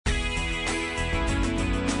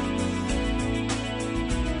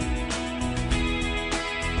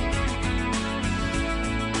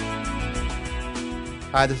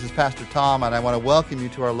Hi, this is Pastor Tom, and I want to welcome you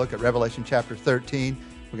to our look at Revelation chapter 13.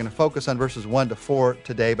 We're going to focus on verses 1 to 4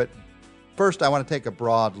 today, but first I want to take a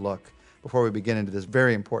broad look before we begin into this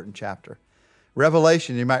very important chapter.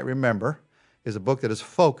 Revelation, you might remember, is a book that is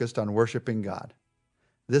focused on worshiping God.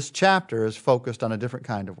 This chapter is focused on a different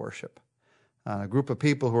kind of worship, on a group of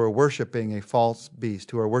people who are worshiping a false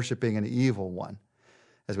beast, who are worshiping an evil one.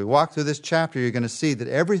 As we walk through this chapter, you're going to see that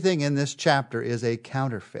everything in this chapter is a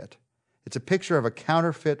counterfeit. It's a picture of a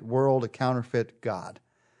counterfeit world, a counterfeit God.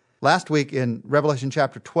 Last week in Revelation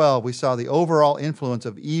chapter 12, we saw the overall influence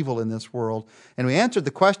of evil in this world, and we answered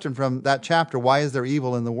the question from that chapter, why is there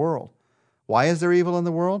evil in the world? Why is there evil in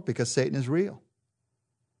the world? Because Satan is real.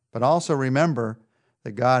 But also remember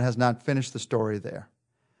that God has not finished the story there.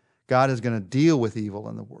 God is going to deal with evil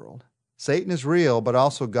in the world. Satan is real, but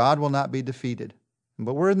also God will not be defeated.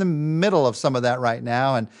 But we're in the middle of some of that right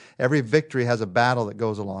now, and every victory has a battle that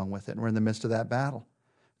goes along with it, and we're in the midst of that battle.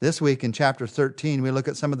 This week in chapter 13, we look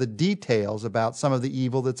at some of the details about some of the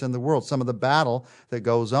evil that's in the world, some of the battle that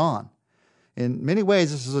goes on. In many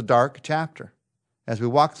ways, this is a dark chapter. As we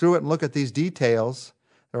walk through it and look at these details,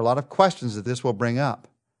 there are a lot of questions that this will bring up.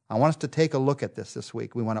 I want us to take a look at this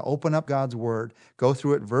week. We want to open up God's Word, go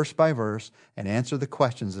through it verse by verse, and answer the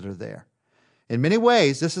questions that are there. In many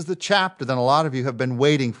ways, this is the chapter that a lot of you have been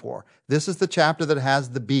waiting for. This is the chapter that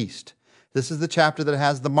has the beast. This is the chapter that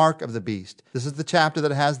has the mark of the beast. This is the chapter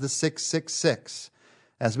that has the 666.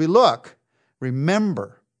 As we look,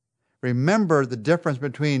 remember the difference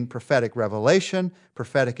between prophetic revelation,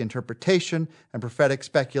 prophetic interpretation, and prophetic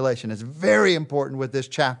speculation. It's very important with this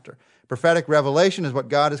chapter. Prophetic revelation is what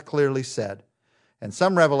God has clearly said. And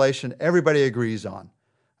some revelation everybody agrees on.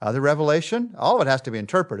 Other revelation, all of it has to be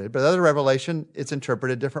interpreted, but other revelation, it's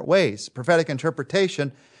interpreted different ways. Prophetic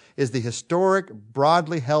interpretation is the historic,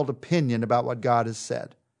 broadly held opinion about what God has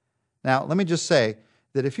said. Now, let me just say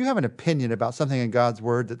that if you have an opinion about something in God's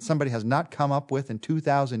Word that somebody has not come up with in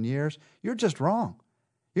 2,000 years, you're just wrong.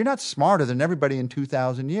 You're not smarter than everybody in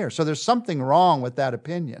 2,000 years. So there's something wrong with that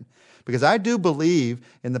opinion. Because I do believe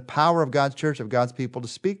in the power of God's church, of God's people to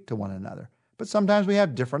speak to one another. But sometimes we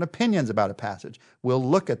have different opinions about a passage. We'll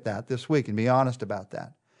look at that this week and be honest about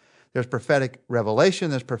that. There's prophetic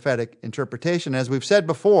revelation, there's prophetic interpretation. As we've said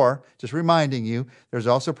before, just reminding you, there's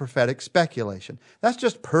also prophetic speculation. That's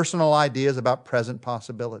just personal ideas about present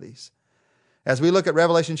possibilities. As we look at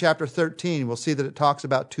Revelation chapter 13, we'll see that it talks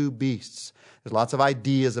about two beasts. There's lots of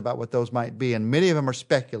ideas about what those might be, and many of them are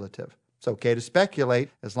speculative. It's okay to speculate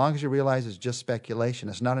as long as you realize it's just speculation.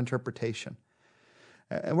 It's not interpretation.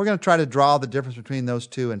 And we're going to try to draw the difference between those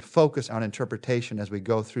two and focus on interpretation as we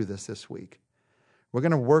go through this week. We're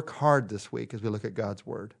going to work hard this week as we look at God's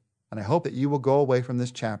Word. And I hope that you will go away from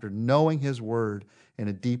this chapter knowing His Word in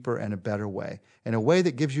a deeper and a better way, in a way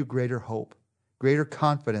that gives you greater hope, greater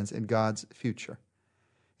confidence in God's future.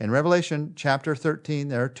 In Revelation chapter 13,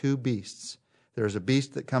 there are two beasts. There's a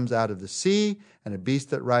beast that comes out of the sea and a beast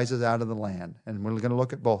that rises out of the land. And we're going to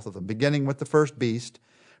look at both of them, beginning with the first beast,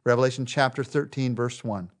 Revelation chapter 13, verse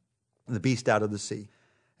 1, the beast out of the sea.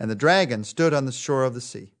 And the dragon stood on the shore of the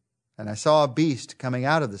sea. And I saw a beast coming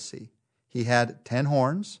out of the sea. He had 10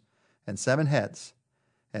 horns and 7 heads,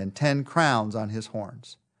 and 10 crowns on his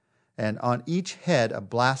horns, and on each head a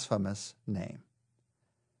blasphemous name.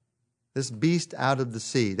 This beast out of the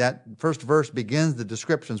sea, that first verse begins the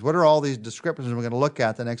descriptions. What are all these descriptions we're going to look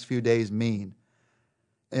at the next few days mean?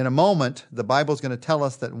 In a moment, the Bible is going to tell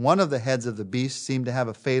us that one of the heads of the beast seemed to have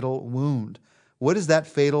a fatal wound. What is that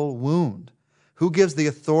fatal wound? Who gives the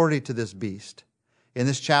authority to this beast? In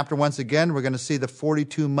this chapter, once again, we're going to see the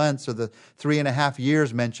 42 months or the 3.5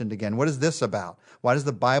 years mentioned again. What is this about? Why does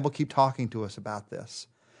the Bible keep talking to us about this?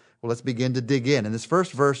 Well, let's begin to dig in. In this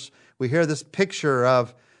first verse, we hear this picture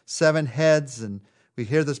of 7 heads, and we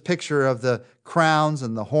hear this picture of the crowns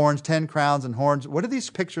and the horns, 10 crowns and horns. What do these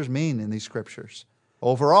pictures mean in these scriptures?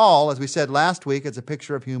 Overall, as we said last week, it's a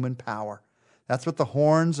picture of human power. That's what the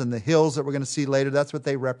horns and the hills that we're going to see later, that's what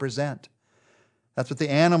they represent. That's what the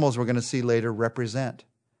animals we're going to see later represent.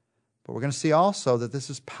 But we're going to see also that this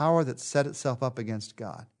is power that set itself up against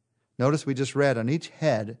God. Notice we just read on each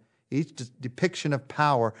head, each depiction of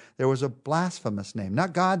power, there was a blasphemous name.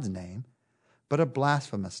 Not God's name, but a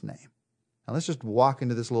blasphemous name. Now let's just walk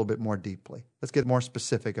into this a little bit more deeply. Let's get more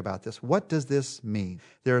specific about this. What does this mean?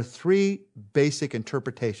 There are 3 basic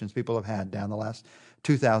interpretations people have had down the last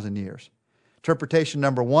 2,000 years. Interpretation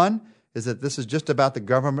number 1 is that this is just about the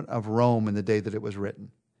government of Rome in the day that it was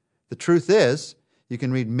written. The truth is, you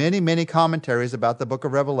can read many, many commentaries about the book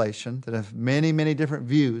of Revelation that have many, many different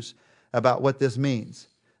views about what this means.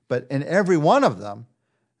 But in every one of them,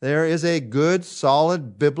 there is a good,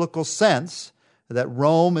 solid biblical sense that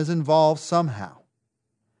Rome is involved somehow.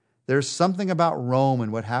 There's something about Rome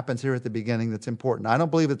and what happens here at the beginning that's important. I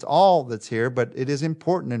don't believe it's all that's here, but it is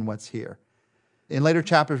important in what's here. In later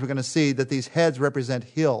chapters, we're going to see that these heads represent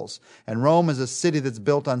hills, and Rome is a city that's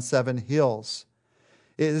built on 7 hills.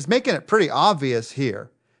 It is making it pretty obvious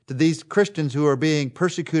here to these Christians who are being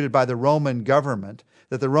persecuted by the Roman government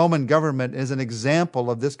that the Roman government is an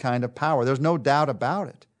example of this kind of power. There's no doubt about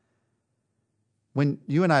it. When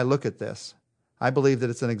you and I look at this, I believe that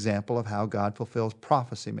it's an example of how God fulfills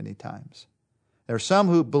prophecy many times. There are some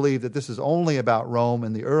who believe that this is only about Rome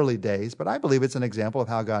in the early days, but I believe it's an example of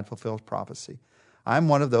how God fulfills prophecy. I'm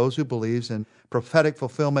one of those who believes in prophetic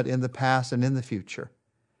fulfillment in the past and in the future.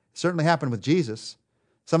 It certainly happened with Jesus.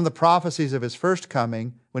 Some of the prophecies of his first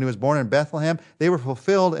coming, when he was born in Bethlehem, they were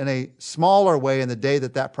fulfilled in a smaller way in the day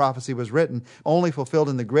that that prophecy was written, only fulfilled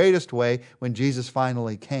in the greatest way when Jesus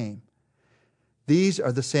finally came. These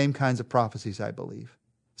are the same kinds of prophecies, I believe.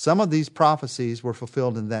 Some of these prophecies were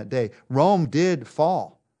fulfilled in that day. Rome did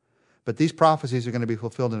fall, but these prophecies are going to be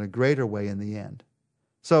fulfilled in a greater way in the end.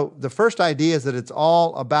 So the first idea is that it's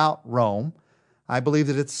all about Rome. I believe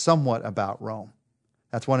that it's somewhat about Rome.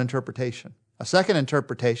 That's one interpretation. A second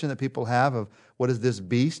interpretation that people have of what is this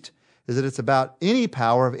beast is that it's about any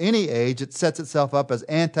power of any age that sets itself up as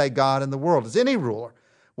anti-God in the world. It's any ruler,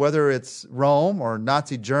 whether it's Rome or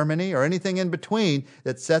Nazi Germany or anything in between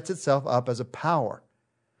that sets itself up as a power,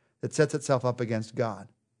 that sets itself up against God.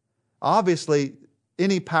 Obviously,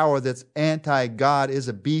 any power that's anti-God is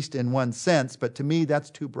a beast in one sense, but to me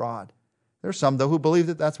that's too broad. There are some, though, who believe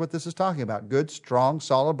that that's what this is talking about. Good, strong,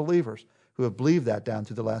 solid believers who have believed that down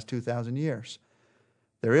through the last 2,000 years.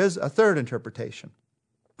 There is a third interpretation,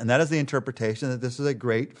 and that is the interpretation that this is a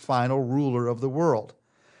great final ruler of the world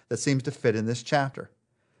that seems to fit in this chapter.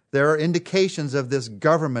 There are indications of this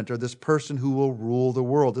government or this person who will rule the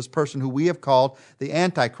world, this person who we have called the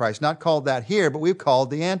Antichrist. Not called that here, but we've called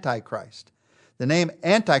the Antichrist. The name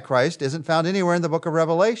Antichrist isn't found anywhere in the book of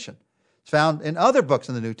Revelation. It's found in other books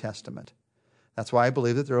in the New Testament. That's why I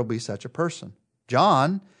believe that there will be such a person.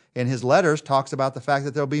 John, in his letters, talks about the fact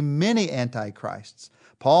that there will be many antichrists.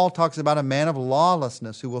 Paul talks about a man of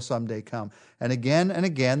lawlessness who will someday come. And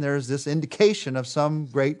again, there is this indication of some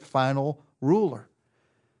great final ruler.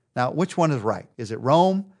 Now, which one is right? Is it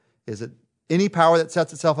Rome? Is it any power that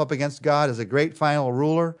sets itself up against God as a great final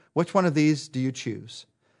ruler? Which one of these do you choose?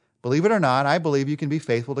 Believe it or not, I believe you can be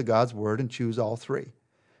faithful to God's word and choose all three.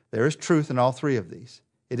 There is truth in all three of these.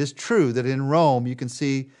 It is true that in Rome you can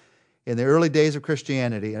see in the early days of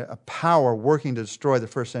Christianity a power working to destroy the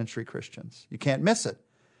first century Christians. You can't miss it.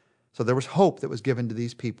 So there was hope that was given to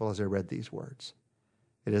these people as they read these words.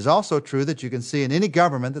 It is also true that you can see in any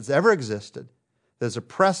government that's ever existed that has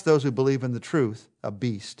oppressed those who believe in the truth, a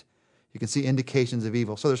beast. You can see indications of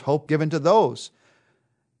evil. So there's hope given to those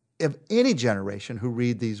of any generation who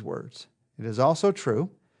read these words. It is also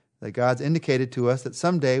true that God's indicated to us that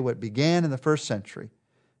someday what began in the first century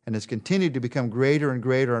and has continued to become greater and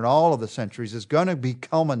greater in all of the centuries is going to be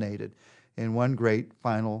culminated in one great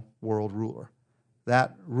final world ruler.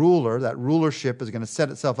 That rulership is going to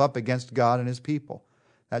set itself up against God and his people.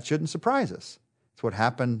 That shouldn't surprise us. It's what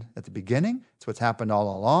happened at the beginning. It's what's happened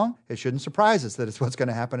all along. It shouldn't surprise us that it's what's going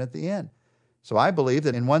to happen at the end. So I believe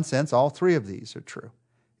that in one sense, all three of these are true.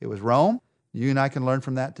 It was Rome. You and I can learn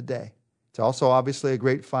from that today. It's also obviously a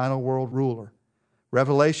great final world ruler.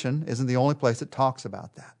 Revelation isn't the only place that talks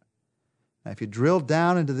about that. Now, if you drill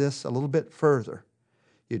down into this a little bit further,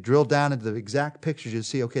 you drill down into the exact pictures, you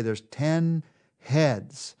see, okay, there's 10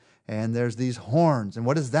 heads, and there's these horns. And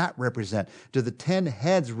what does that represent? Do the 10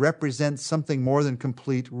 heads represent something more than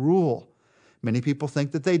complete rule? Many people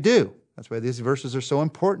think that they do. That's why these verses are so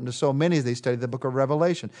important to so many as they study the book of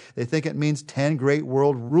Revelation. They think it means 10 great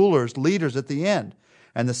world rulers, leaders at the end,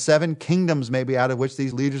 and the 7 kingdoms maybe out of which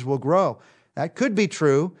these leaders will grow. That could be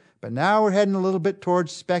true, but now we're heading a little bit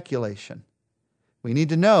towards speculation. We need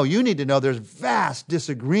to know, you need to know, there's vast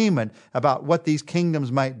disagreement about what these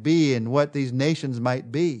kingdoms might be and what these nations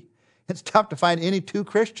might be. It's tough to find any 2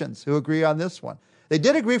 Christians who agree on this one. They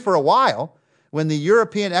did agree for a while. When the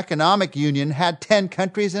European Economic Union had 10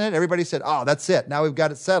 countries in it, everybody said, oh, that's it. Now we've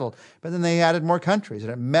got it settled. But then they added more countries,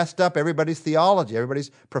 and it messed up everybody's theology,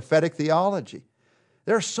 everybody's prophetic theology.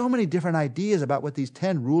 There are so many different ideas about what these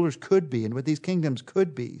 10 rulers could be and what these kingdoms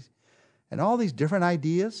could be. And all these different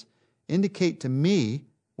ideas indicate to me,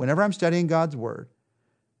 whenever I'm studying God's Word,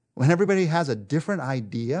 when everybody has a different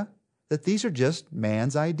idea, that these are just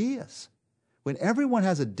man's ideas. When everyone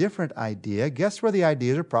has a different idea, guess where the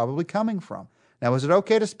ideas are probably coming from? Now, is it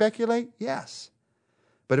okay to speculate? Yes.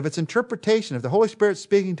 But if it's interpretation, if the Holy Spirit's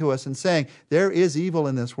speaking to us and saying, there is evil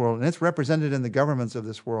in this world, and it's represented in the governments of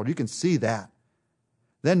this world, you can see that,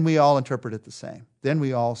 then we all interpret it the same. Then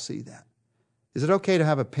we all see that. Is it okay to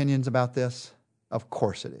have opinions about this? Of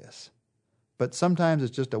course it is. But sometimes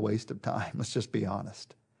it's just a waste of time. Let's just be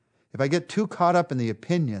honest. If I get too caught up in the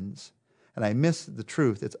opinions and I miss the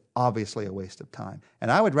truth, it's obviously a waste of time. And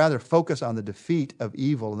I would rather focus on the defeat of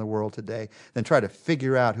evil in the world today than try to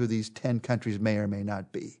figure out who these 10 countries may or may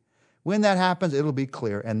not be. When that happens, it'll be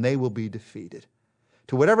clear, and they will be defeated.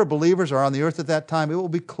 To whatever believers are on the earth at that time, it will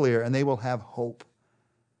be clear, and they will have hope.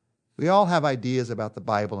 We all have ideas about the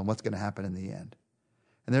Bible and what's going to happen in the end.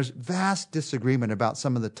 And there's vast disagreement about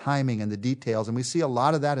some of the timing and the details, and we see a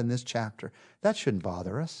lot of that in this chapter. That shouldn't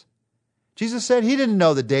bother us. Jesus said he didn't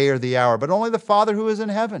know the day or the hour, but only the Father who is in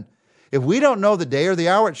heaven. If we don't know the day or the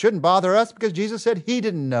hour, it shouldn't bother us because Jesus said he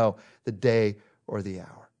didn't know the day or the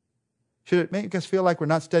hour. Should it make us feel like we're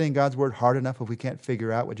not studying God's Word hard enough if we can't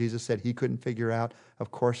figure out what Jesus said he couldn't figure out?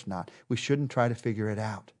 Of course not. We shouldn't try to figure it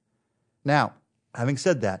out. Now, having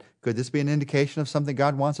said that, could this be an indication of something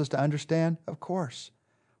God wants us to understand? Of course.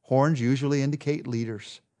 Horns usually indicate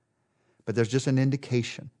leaders, but there's just an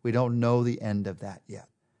indication. We don't know the end of that yet.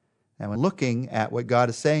 And when looking at what God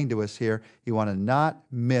is saying to us here, you want to not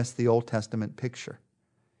miss the Old Testament picture.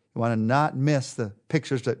 You want to not miss the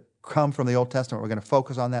pictures that come from the Old Testament. We're going to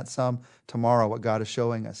focus on that some tomorrow, what God is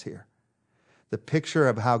showing us here. The picture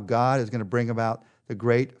of how God is going to bring about the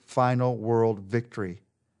great final world victory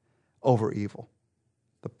over evil.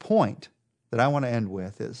 The point that I want to end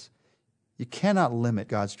with is you cannot limit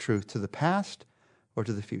God's truth to the past or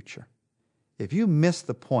to the future. If you miss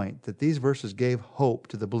the point that these verses gave hope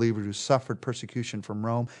to the believer who suffered persecution from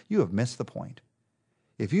Rome, you have missed the point.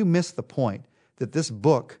 If you miss the point that this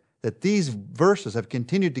book, that these verses have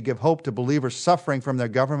continued to give hope to believers suffering from their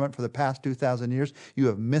government for the past 2,000 years, you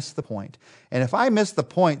have missed the point. And if I miss the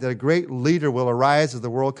point that a great leader will arise as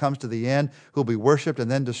the world comes to the end, who will be worshipped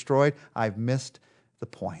and then destroyed, I've missed the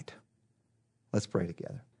point. Let's pray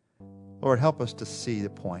together. Lord, help us to see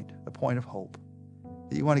the point of hope.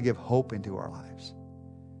 That you want to give hope into our lives.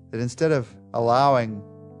 That instead of allowing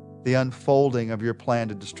the unfolding of your plan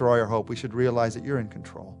to destroy our hope, we should realize that you're in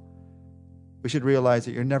control. We should realize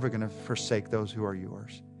that you're never going to forsake those who are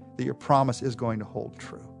yours. That your promise is going to hold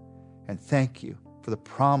true. And thank you for the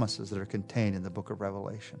promises that are contained in the book of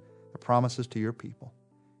Revelation. The promises to your people.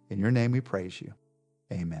 In your name we praise you.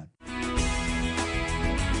 Amen.